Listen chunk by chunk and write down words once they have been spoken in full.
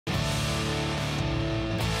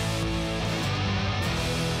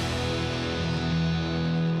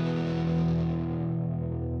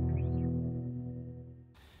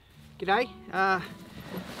G'day,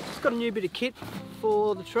 just got a new bit of kit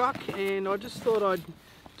for the truck and I just thought I'd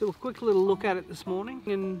do a quick little look at it this morning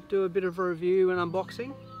and do a bit of a review and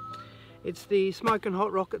unboxing. It's the Smokin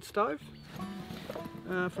Hot Rocket Stove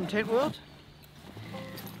from Tent World.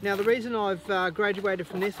 Now the reason I've graduated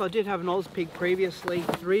from this, I did have an Ozpig previously.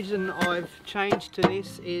 The reason I've changed to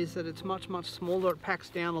this is that it's much smaller. It packs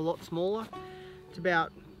down a lot smaller. It's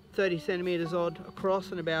about 30 centimeters odd across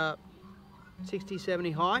and about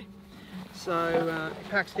 60-70 high. So it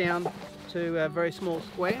packs down to a very small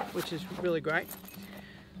square, which is really great.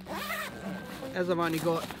 As I've only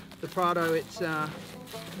got the Prado,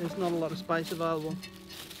 there's not a lot of space available.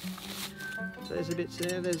 So there's the bits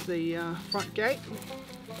there. There's the front gate.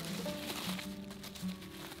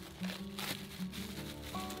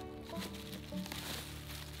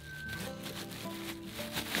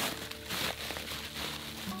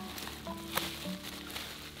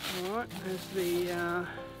 Alright, there's the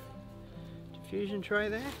diffusion tray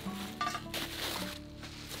there.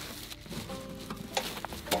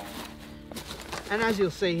 And as you'll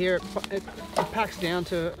see here, it packs down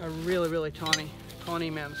to a really tiny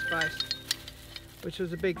amount of space, which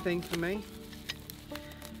was a big thing for me.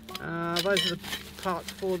 Those are the parts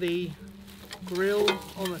for the grill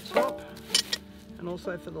on the top and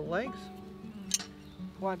also for the legs.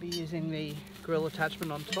 Won't be using the grill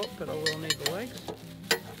attachment on top, but I will need the legs.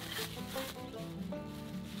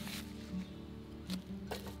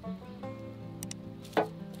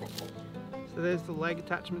 So there's the leg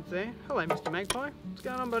attachments there. Hello Mr. Magpie, what's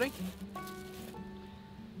going on buddy?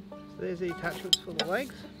 So there's the attachments for the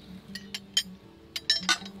legs.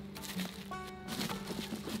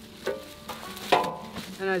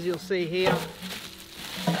 And as you'll see here,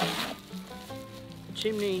 the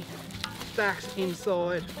chimney stacks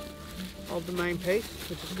inside of the main piece,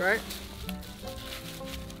 which is great.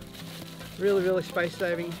 Really space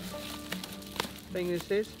saving thing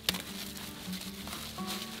this is.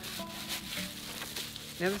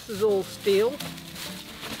 Now this is all steel.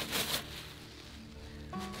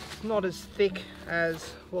 It's not as thick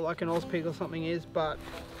as well like an Ozpig or something is, but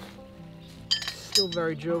still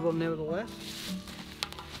very durable nevertheless.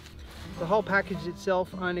 The whole package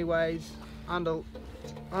itself only weighs under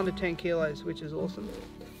 10 kilos, which is awesome.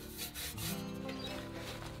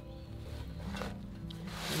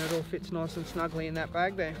 And it all fits nice and snugly in that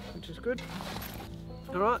bag there, which is good.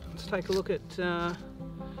 Alright, let's take a look at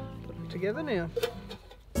putting it together now.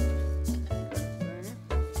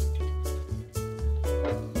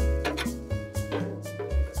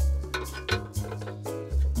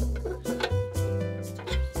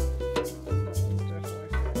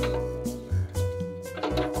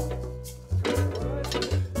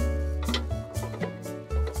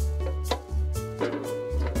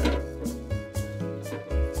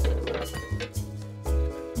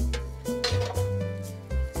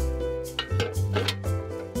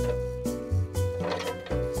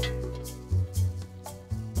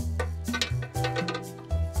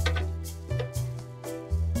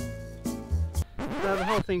 So the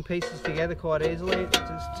whole thing pieces together quite easily. It's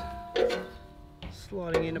just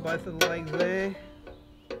sliding into both of the legs there.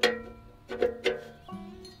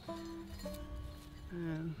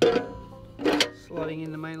 And sliding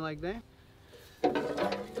in the main leg there.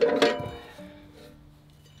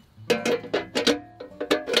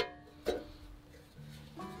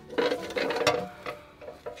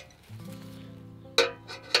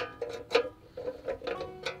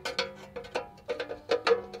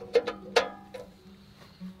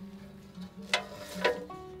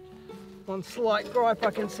 One slight gripe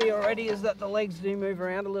I can see already is that the legs do move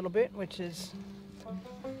around a little bit, which is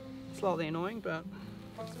slightly annoying, but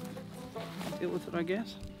I'll deal with it I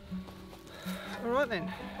guess. Alright then.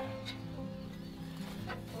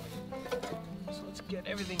 So let's get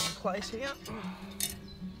everything in place here.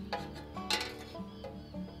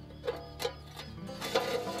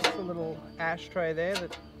 There's a little ashtray there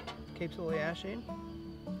that keeps all the ash in.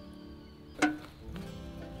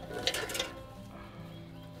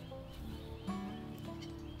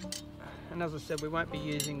 And as I said, we won't be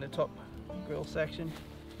using the top grill section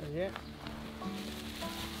as yet.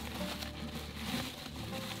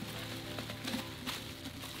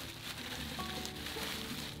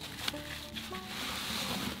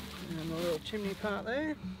 And the little chimney part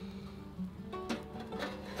there.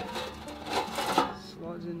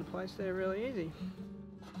 Slides into place there really easy.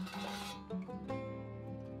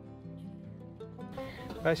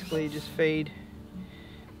 Basically you just feed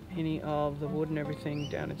any of the wood and everything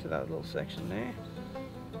down into that little section there.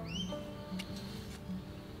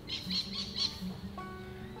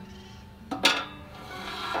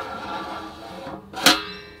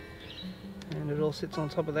 all sits on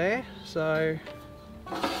top of there, so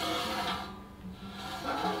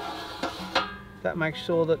that makes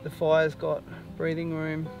sure that the fire's got breathing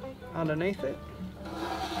room underneath it.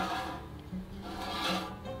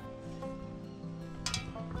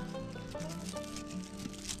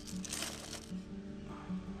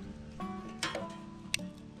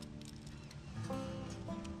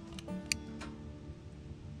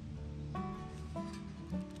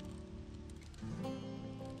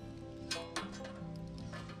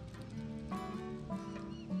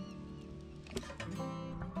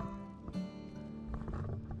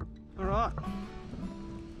 Alright,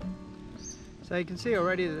 so you can see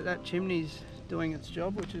already that that chimney's doing its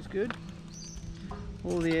job, which is good.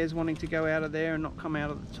 All the air's wanting to go out of there and not come out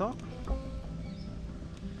of the top.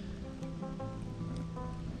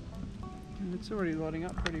 And it's already lighting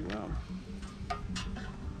up pretty well.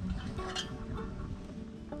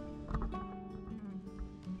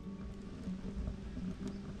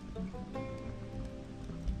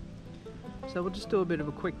 So we'll just do a bit of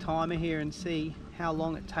a quick timer here and see how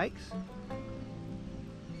long it takes.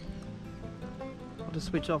 I'll just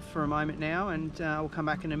switch off for a moment now, and we'll come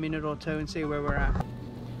back in a minute or two and see where we're at.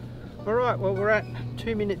 Alright, well, we're at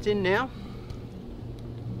 2 minutes in now.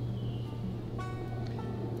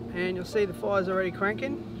 And you'll see the fire's already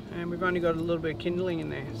cranking, and we've only got a little bit of kindling in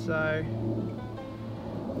there. So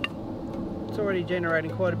it's already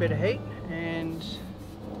generating quite a bit of heat, and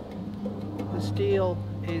the steel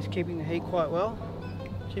is keeping the heat quite well.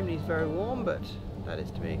 The chimney's very warm, but that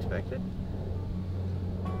is to be expected.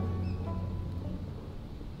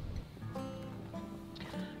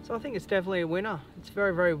 So I think it's definitely a winner. It's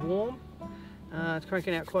very, very warm. It's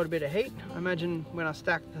cranking out quite a bit of heat. I imagine when I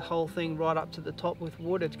stack the whole thing right up to the top with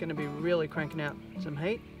wood, it's going to be really cranking out some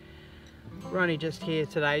heat. We're only just here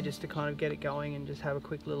today just to kind of get it going and just have a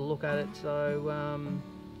quick little look at it. So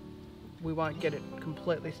we won't get it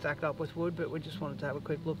completely stacked up with wood, but we just wanted to have a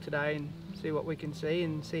quick look today and see what we can see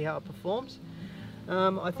and see how it performs.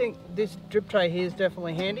 I think this drip tray here is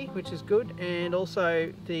definitely handy, which is good, and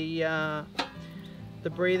also the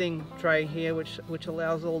breathing tray here, which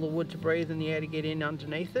allows all the wood to breathe and the air to get in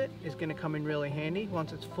underneath it, is going to come in really handy.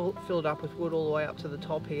 Once it's filled up with wood all the way up to the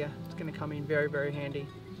top here, it's going to come in very, very handy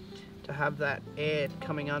to have that air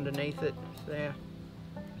coming underneath it there.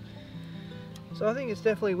 So I think it's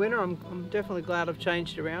definitely a winner. I'm definitely glad I've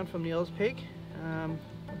changed it around from the Ozpig.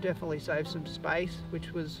 I've definitely saved some space,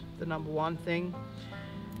 which was the #1 thing.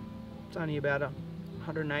 It's only about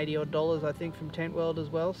 $180 odd, I think, from Tent World as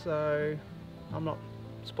well, so I'm not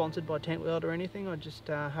sponsored by Tent World or anything. I just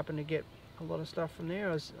happen to get a lot of stuff from there,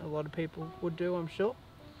 as a lot of people would do, I'm sure.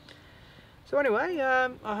 So anyway,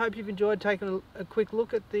 I hope you've enjoyed taking a quick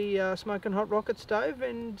look at the Smokin Hot Rocket Stove,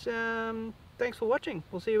 and thanks for watching.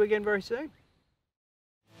 We'll see you again very soon.